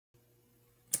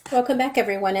Welcome back,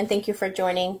 everyone, and thank you for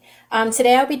joining.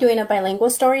 Today I'll be doing a bilingual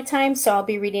story time, so I'll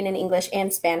be reading in English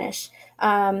and Spanish.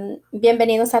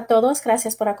 Bienvenidos a todos,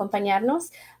 gracias por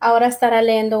acompañarnos. Ahora estará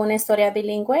leyendo una historia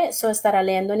bilingüe, so estará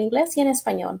leyendo en inglés y en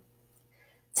español.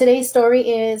 Today's story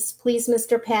is Please,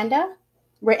 Mr. Panda,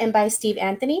 written by Steve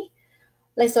Anthony.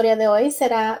 La historia de hoy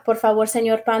será Por favor,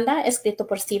 señor Panda, escrito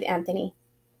por Steve Anthony.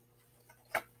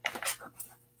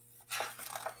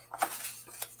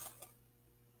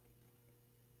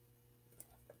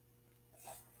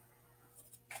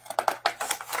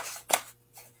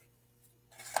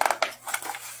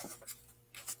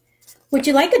 Would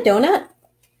you like a donut?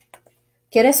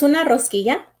 ¿Quieres una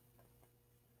rosquilla?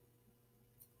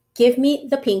 Give me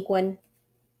the pink one.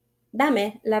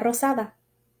 Dame la rosada.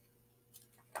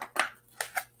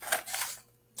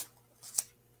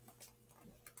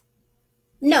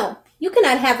 No, you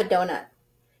cannot have a donut.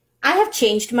 I have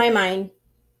changed my mind.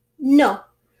 No,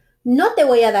 no te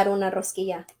voy a dar una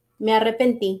rosquilla. Me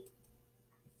arrepentí.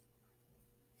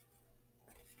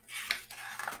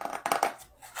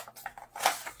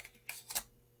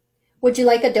 Would you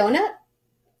like a donut?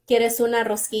 ¿Quieres una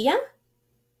rosquilla?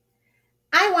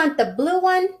 I want the blue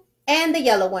one and the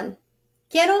yellow one.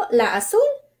 Quiero la azul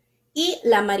y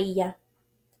la amarilla.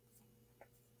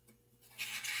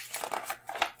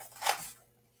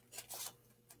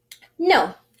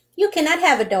 No, you cannot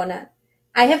have a donut.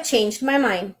 I have changed my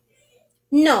mind.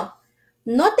 No,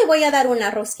 no te voy a dar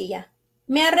una rosquilla.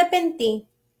 Me arrepentí.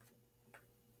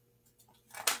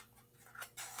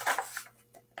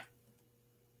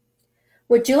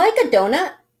 Would you like a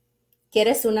donut?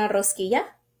 ¿Quieres una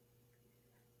rosquilla?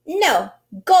 No,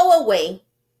 go away.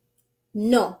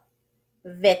 No,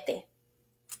 vete.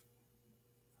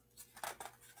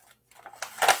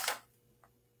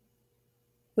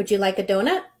 Would you like a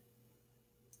donut?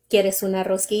 ¿Quieres una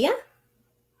rosquilla?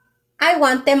 I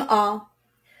want them all.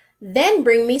 Then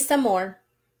bring me some more.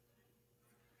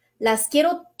 Las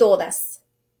quiero todas.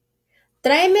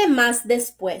 Tráeme más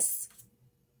después.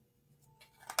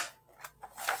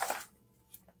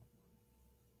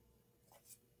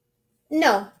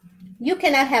 No, you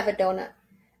cannot have a donut.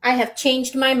 I have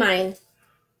changed my mind.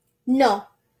 No,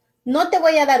 no te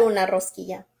voy a dar una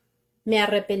rosquilla. Me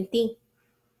arrepentí.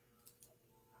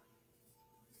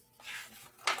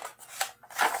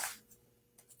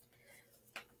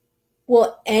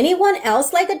 Will anyone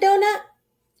else like a donut?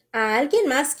 ¿Alguien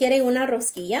más quiere una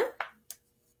rosquilla?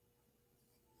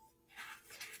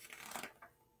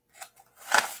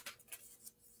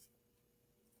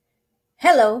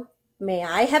 Hello, may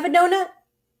I have a donut?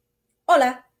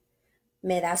 Hola,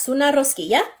 ¿me das una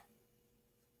rosquilla?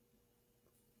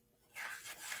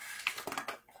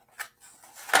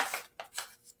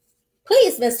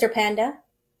 Please, Mr. Panda.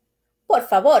 Por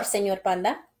favor, señor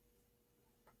Panda.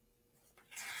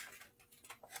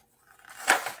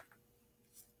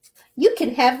 You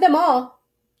can have them all.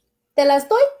 Te las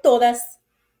doy todas.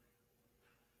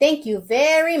 Thank you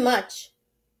very much.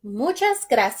 Muchas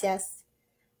gracias.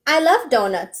 I love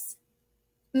donuts.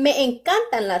 Me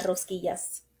encantan las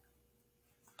rosquillas.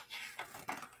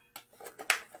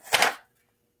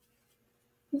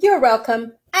 You're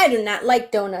welcome. I do not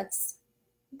like donuts.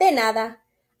 De nada.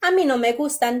 A mí no me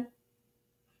gustan.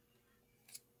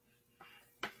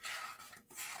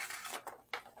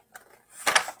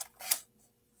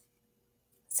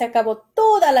 Se acabó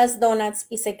todas las donuts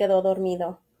y se quedó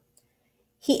dormido.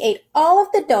 He ate all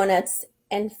of the donuts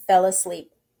and fell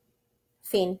asleep.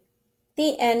 Fin.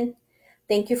 The end.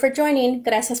 Thank you for joining.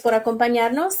 Gracias por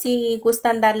acompañarnos. Si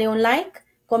gustan darle un like,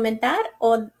 comentar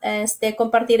o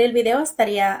compartir el video,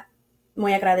 estaría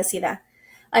muy agradecida.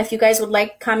 If you guys would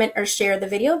like, comment, or share the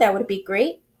video, that would be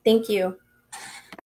great. Thank you.